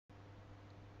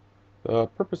The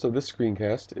purpose of this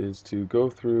screencast is to go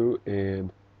through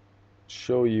and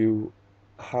show you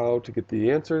how to get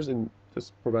the answers and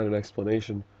just provide an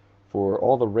explanation for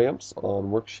all the ramps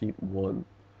on worksheet 1.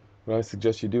 What I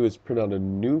suggest you do is print out a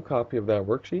new copy of that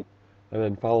worksheet and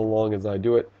then follow along as I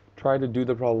do it. Try to do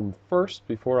the problem first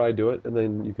before I do it, and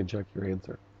then you can check your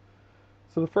answer.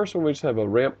 So the first one, we just have a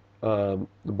ramp. The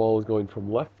ball is going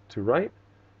from left to right.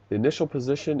 The initial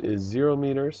position is 0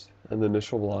 meters, and the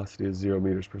initial velocity is 0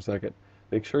 meters per second.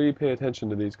 Make sure you pay attention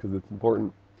to these because it's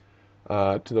important.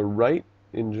 To the right,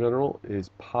 in general, is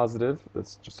positive.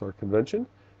 That's just our convention,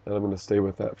 and I'm going to stay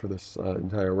with that for this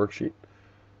entire worksheet.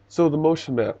 So the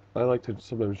motion map, I like to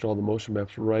sometimes draw the motion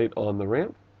maps right on the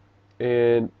ramp,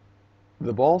 and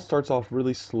the ball starts off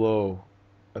really slow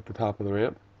at the top of the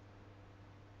ramp,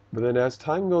 but then as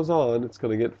time goes on, it's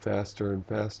going to get faster and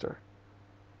faster.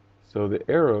 So the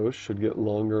arrows should get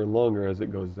longer and longer as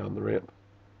it goes down the ramp.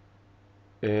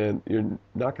 And you're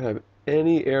not going to have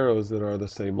any arrows that are the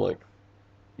same length.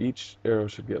 Each arrow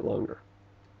should get longer.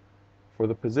 For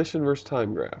the position versus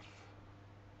time graph,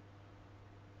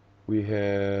 we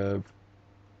have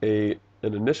an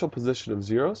initial position of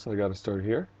 0, so I got to start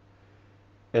here.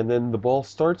 And then the ball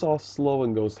starts off slow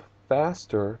and goes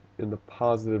faster in the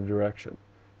positive direction.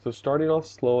 So starting off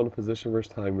slow on a position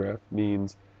versus time graph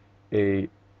means a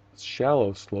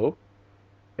shallow slope,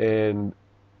 and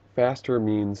faster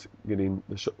means getting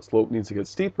the slope needs to get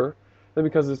steeper. And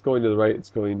because it's going to the right, it's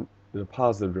going in a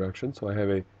positive direction. So I have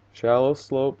a shallow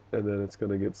slope, and then it's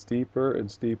going to get steeper and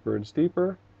steeper and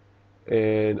steeper,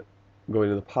 and going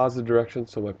in the positive direction.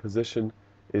 So my position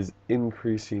is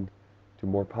increasing to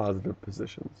more positive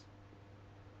positions.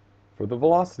 For the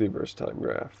velocity versus time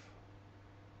graph,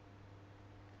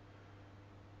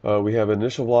 we have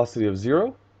initial velocity of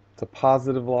 0. It's a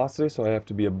positive velocity, so I have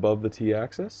to be above the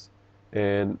t-axis.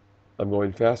 And I'm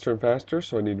going faster and faster,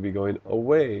 so I need to be going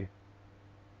away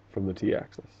from the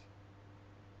t-axis.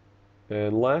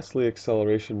 And lastly,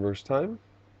 acceleration versus time.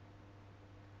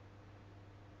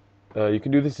 You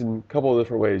can do this in a couple of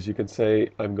different ways. You can say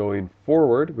I'm going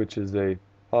forward, which is a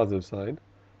positive sign.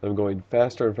 I'm going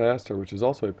faster and faster, which is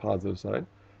also a positive sign.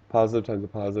 Positive times a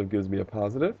positive gives me a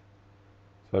positive.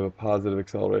 So I have a positive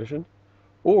acceleration.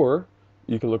 Or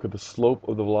you can look at the slope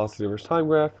of the velocity versus time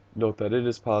graph, note that it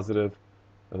is positive,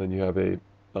 and then you have a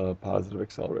positive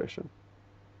acceleration.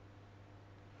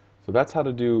 So that's how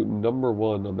to do number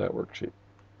 1 on that worksheet.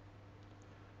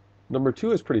 Number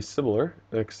 2 is pretty similar,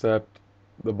 except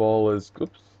the ball is,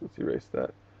 oops, let's erase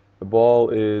that. The ball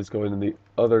is going in the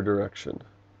other direction.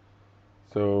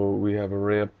 So we have a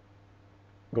ramp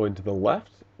going to the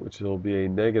left, which will be a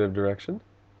negative direction.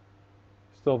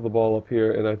 Still have the ball up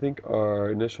here, and I think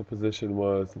our initial position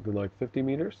was something like 50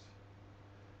 meters.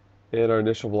 And our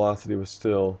initial velocity was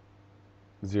still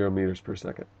 0 meters per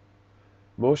second.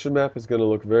 Motion map is going to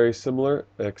look very similar,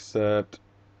 except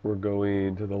we're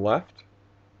going to the left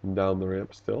and down the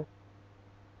ramp still.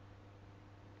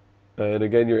 And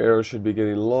again, your arrows should be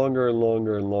getting longer and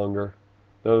longer and longer.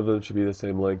 None of them should be the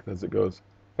same length as it goes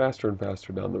faster and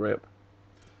faster down the ramp.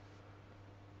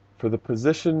 For the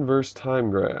position versus time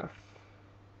graph,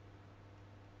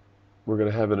 we're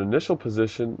going to have an initial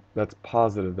position that's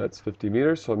positive. That's 50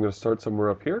 meters, so I'm going to start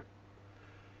somewhere up here.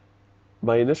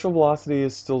 My initial velocity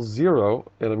is still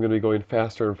 0, and I'm going to be going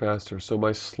faster and faster. So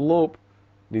my slope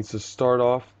needs to start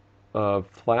off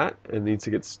flat and needs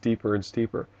to get steeper and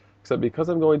steeper. Except because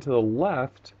I'm going to the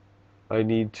left, I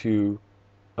need to,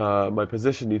 my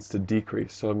position needs to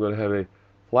decrease. So I'm going to have a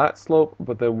flat slope,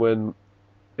 but then when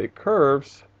it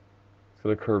curves, it's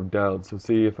going to curve down. So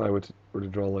see, if I were to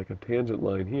draw like a tangent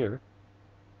line here,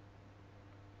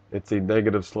 it's a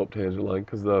negative slope tangent line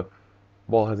because the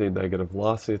ball has a negative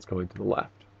velocity. It's going to the left.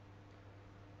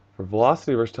 For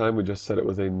velocity versus time, we just said it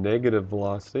was a negative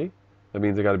velocity. That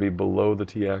means I got to be below the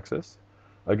t-axis.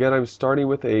 Again, I'm starting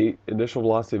with a initial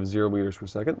velocity of 0 meters per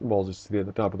second. The ball's just sitting at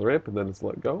the top of the ramp, and then it's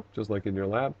let go, just like in your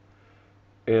lab.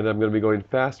 And I'm going to be going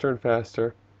faster and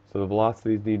faster, so the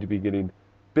velocities need to be getting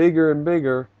bigger and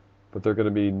bigger, but they're going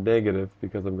to be negative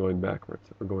because I'm going backwards,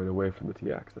 or going away from the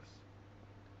t-axis.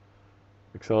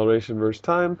 Acceleration versus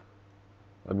time,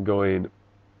 I'm going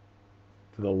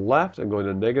to the left, I'm going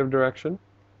in a negative direction,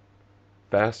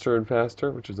 faster and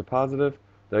faster, which is a positive.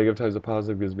 Negative times a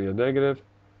positive gives me a negative.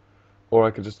 Or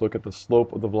I could just look at the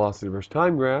slope of the velocity versus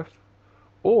time graph,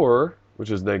 or,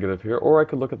 which is negative here, or I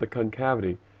could look at the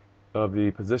concavity of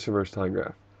the position versus time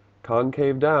graph.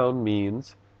 Concave down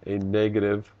means a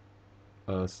negative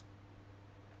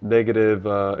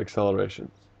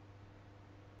acceleration.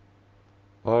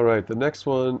 All right, the next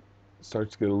one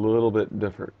starts to get a little bit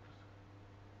different.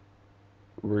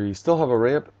 We still have a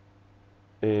ramp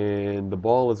and the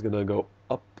ball is going to go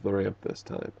up the ramp this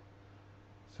time.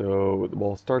 So the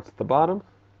ball starts at the bottom.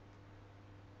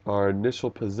 Our initial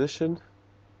position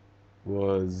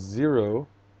was 0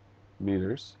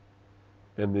 meters,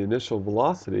 and the initial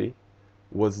velocity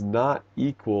was not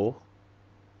equal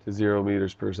to 0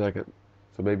 meters per second.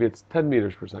 So maybe it's 10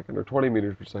 meters per second or 20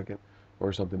 meters per second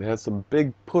or something. It has some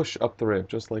big push up the ramp,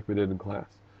 just like we did in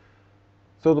class.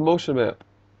 So the motion map,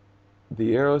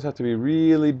 the arrows have to be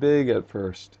really big at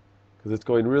first because it's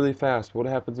going really fast. What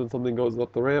happens when something goes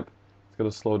up the ramp? It's going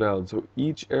to slow down. So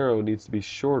each arrow needs to be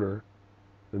shorter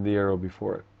than the arrow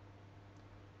before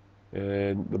it.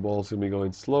 And the ball's going to be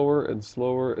going slower and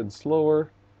slower and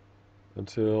slower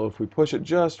until if we push it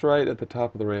just right at the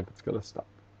top of the ramp, it's going to stop.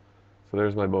 So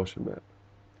there's my motion map.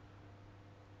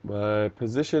 My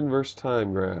position versus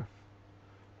time graph.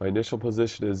 My initial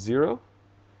position is 0,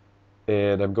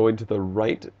 and I'm going to the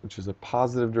right, which is a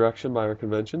positive direction by our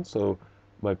convention. So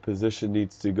my position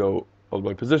needs to go, well,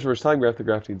 my position versus time graph, the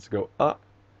graph needs to go up.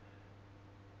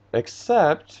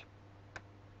 Except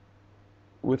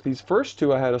with these first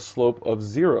two, I had a slope of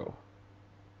 0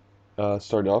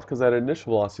 starting off because I had an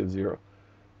initial velocity of 0.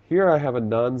 Here I have a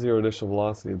non-zero initial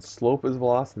velocity, and slope is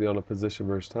velocity on a position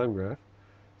versus time graph.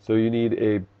 So you need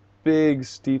a big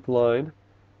steep line,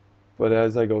 but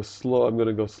as I go slow, I'm going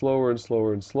to go slower and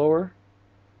slower and slower.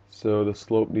 So the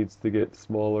slope needs to get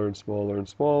smaller and smaller and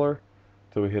smaller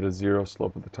until we hit a 0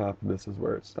 slope at the top, and this is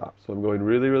where it stops. So I'm going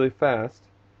really, really fast.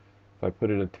 If I put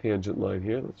in a tangent line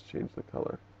here, let's change the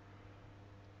color.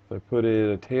 If I put in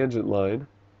a tangent line,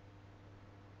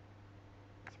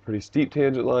 it's a pretty steep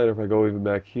tangent line. Or if I go even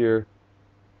back here,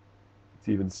 it's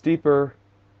even steeper.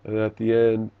 And at the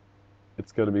end,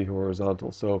 it's going to be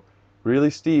horizontal. So really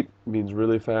steep means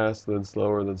really fast, then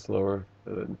slower, and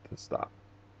then to stop.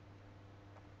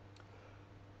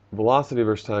 Velocity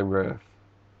versus time graph.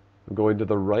 I'm going to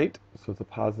the right, so it's a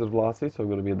positive velocity, so I'm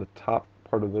going to be in the top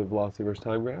part of the velocity versus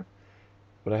time graph.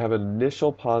 But I have an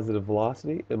initial positive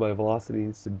velocity, and my velocity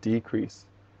needs to decrease.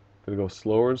 I'm going to go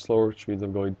slower and slower, which means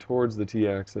I'm going towards the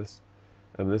t-axis,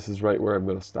 and this is right where I'm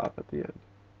going to stop at the end.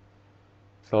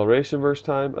 Acceleration versus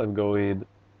time, I'm going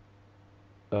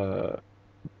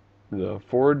the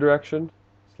forward direction,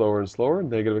 slower and slower,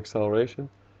 negative acceleration.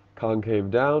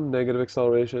 Concave down, negative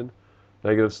acceleration.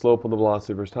 Negative slope on the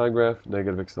velocity versus time graph,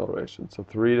 negative acceleration. So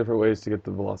 3 different ways to get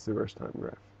the velocity versus time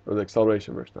graph, or the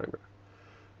acceleration versus time graph.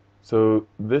 So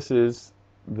this is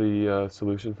the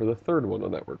solution for the third one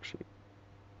on that worksheet.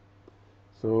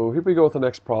 So here we go with the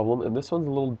next problem, and this one's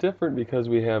a little different because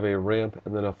we have a ramp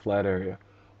and then a flat area.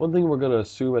 One thing we're going to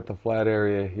assume at the flat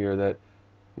area here that,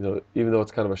 even though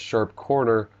it's kind of a sharp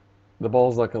corner, the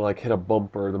ball's not going to like hit a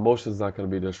bumper, the motion's not going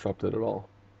to be disrupted at all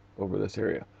over this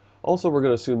area. Also, we're going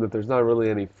to assume that there's not really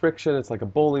any friction. It's like a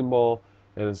bowling ball,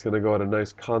 and it's going to go at a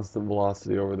nice constant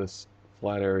velocity over this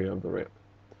flat area of the ramp.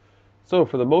 So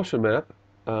for the motion map,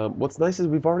 what's nice is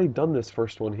we've already done this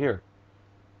first one here.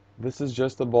 This is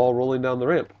just the ball rolling down the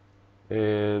ramp.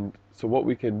 And so what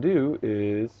we can do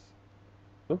is,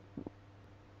 let's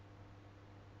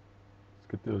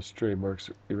get those stray marks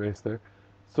erased there.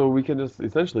 So we can just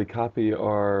essentially copy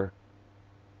our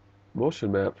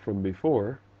motion map from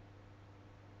before,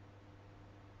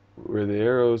 where the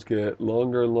arrows get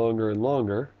longer and longer and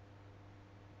longer.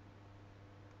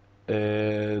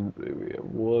 And we have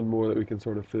one more that we can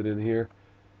sort of fit in here.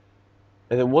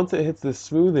 And then once it hits this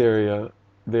smooth area,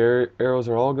 their arrows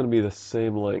are all going to be the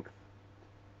same length.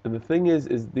 And the thing is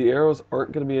the arrows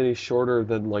aren't going to be any shorter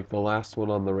than like the last one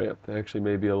on the ramp. They actually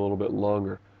may be a little bit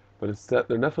longer. But they're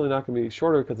definitely not going to be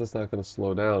shorter because it's not going to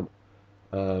slow down.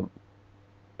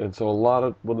 And so one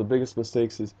of the biggest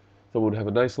mistakes is someone would have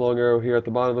a nice long arrow here at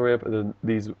the bottom of the ramp, and then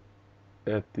these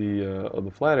at the on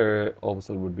the flat area all of a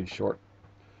sudden would be short.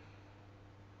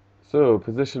 So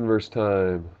position versus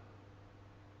time.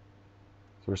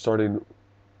 So we're starting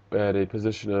at a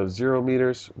position of 0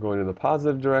 meters, going in the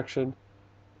positive direction,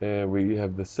 and we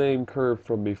have the same curve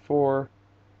from before,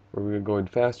 where we're going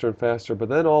faster and faster, but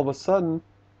then all of a sudden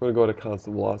we're going to go at a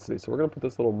constant velocity. So we're going to put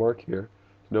this little mark here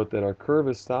to note that our curve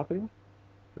is stopping.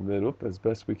 And then, as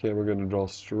best we can, we're going to draw a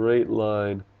straight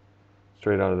line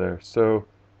straight out of there. So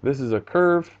this is a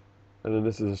curve, and then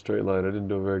this is a straight line. I didn't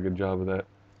do a very good job of that.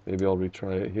 Maybe I'll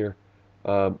retry it here.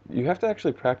 You have to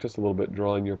actually practice a little bit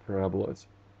drawing your parabolas.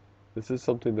 This is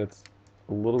something that's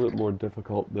a little bit more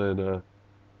difficult than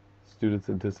students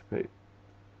anticipate.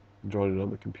 Drawing it on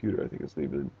the computer, I think, is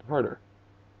even harder.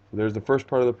 So there's the first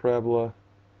part of the parabola,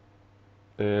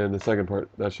 and the second part.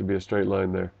 That should be a straight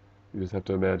line there. You just have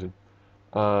to imagine.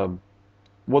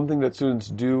 One thing that students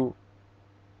do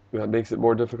that makes it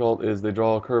more difficult is they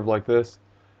draw a curve like this,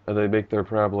 and they make their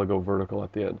parabola go vertical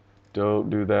at the end. Don't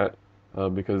do that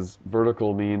because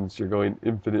vertical means you're going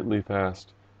infinitely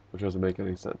fast, which doesn't make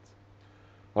any sense.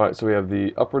 All right, so we have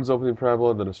the upwards opening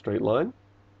parabola, then a straight line.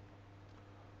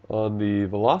 On the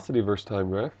velocity versus time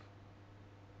graph,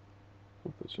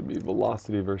 this should be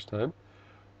velocity versus time,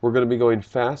 we're going to be going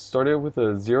fast, starting with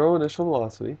a zero initial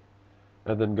velocity,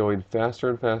 and then going faster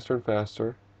and faster and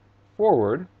faster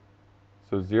forward.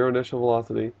 So zero initial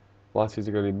velocity, velocities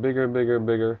are going to be bigger and bigger and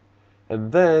bigger,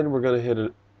 and then we're going to hit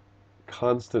a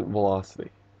constant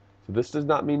velocity. So this does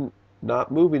not mean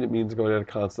not moving, it means going at a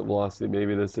constant velocity.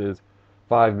 Maybe this is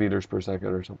 5 meters per second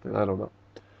or something, I don't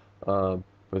know.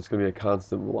 But it's going to be a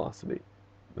constant velocity.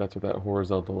 That's what that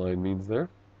horizontal line means there.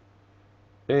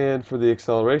 And for the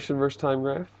acceleration versus time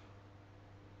graph,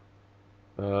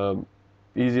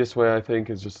 easiest way I think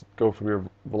is just go from your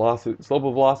velocity, slope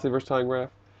of velocity versus time graph.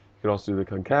 You can also do the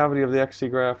concavity of the XC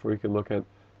graph, where you can look at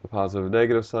the positive and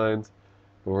negative signs.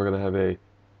 But we're going to have a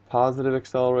positive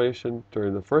acceleration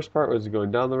during the first part as you're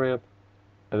going down the ramp,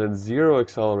 and then zero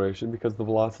acceleration because the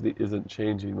velocity isn't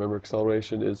changing. Remember,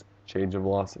 acceleration is change in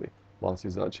velocity. Velocity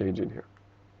is not changing here.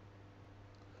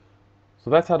 So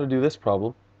that's how to do this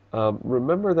problem.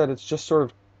 Remember that it's just sort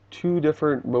of two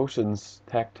different motions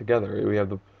tacked together. We have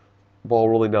the ball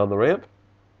rolling down the ramp.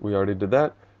 We already did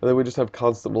that. And then we just have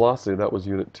constant velocity. That was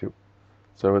unit 2.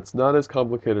 So it's not as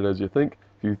complicated as you think.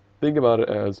 If you think about it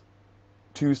as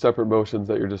two separate motions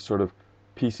that you're just sort of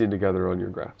piecing together on your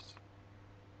graphs.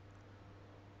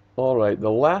 All right, the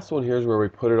last one here is where we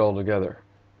put it all together.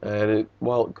 And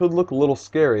while it could look a little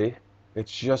scary,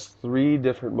 it's just 3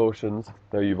 different motions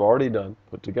that you've already done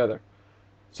put together.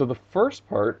 So the first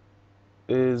part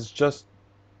is just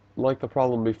like the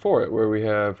problem before it, where we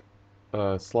have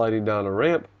sliding down a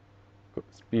ramp,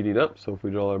 speeding up. So if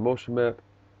we draw our motion map,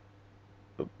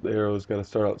 the arrow's got to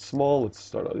start out small. Let's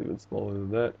start out even smaller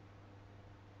than that.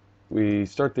 We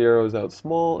start the arrows out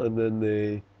small, and then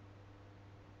they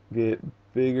get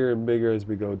bigger and bigger as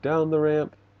we go down the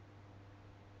ramp.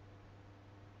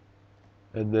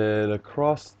 And then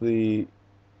across the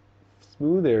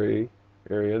smooth area,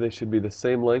 they should be the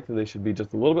same length, and they should be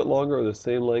just a little bit longer or the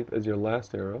same length as your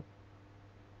last arrow.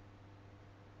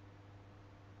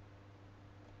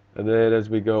 And then as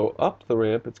we go up the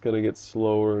ramp, it's going to get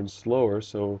slower and slower,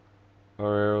 so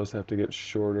our arrows have to get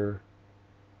shorter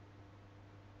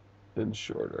and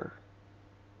shorter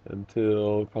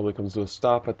until it probably comes to a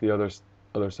stop at the other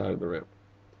side of the ramp.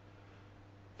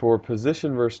 For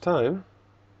position versus time,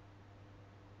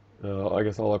 I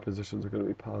guess all our positions are going to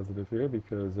be positive here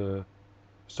because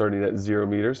starting at 0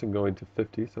 meters and going to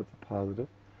 50, so it's a positive.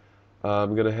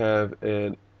 I'm going to have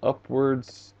an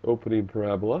upwards opening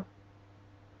parabola.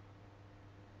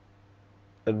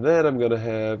 And then I'm going to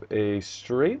have a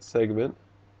straight segment.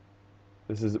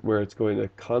 This is where it's going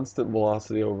at constant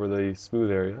velocity over the smooth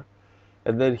area.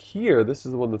 And then here, this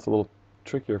is the one that's a little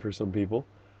trickier for some people.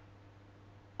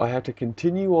 I have to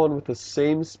continue on with the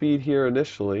same speed here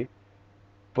initially,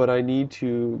 but I need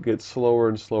to get slower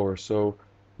and slower. So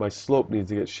my slope needs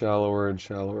to get shallower and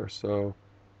shallower. So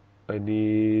I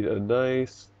need a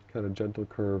nice kind of gentle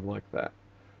curve like that.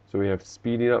 So we have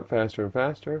speeding up faster and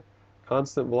faster,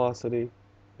 constant velocity,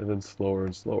 and then slower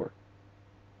and slower.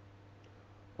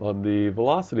 On the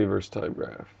velocity versus time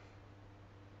graph,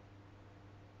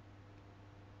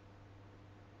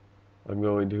 I'm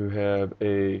going to have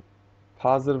a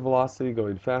positive velocity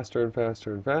going faster and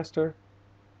faster and faster,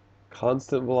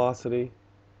 constant velocity,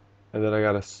 and then I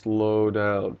got to slow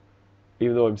down,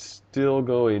 even though I'm still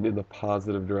going in the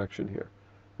positive direction here.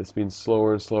 This means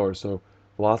slower and slower. So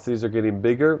velocities are getting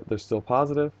bigger, they're still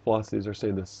positive. Velocities are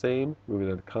staying the same,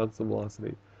 moving at a constant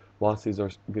velocity. Velocities are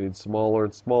getting smaller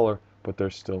and smaller, but they're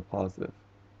still positive.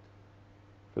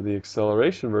 For the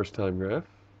acceleration versus time graph,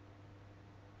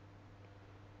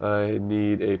 I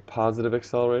need a positive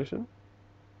acceleration,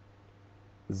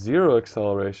 0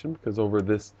 acceleration, because over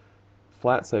this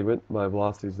flat segment, my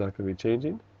velocity is not going to be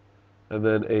changing, and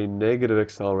then a negative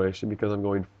acceleration because I'm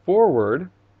going forward,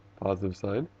 positive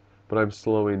sign, but I'm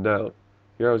slowing down.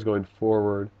 Here I was going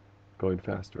forward, going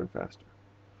faster and faster.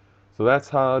 So that's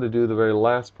how to do the very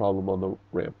last problem on the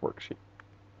ramp worksheet.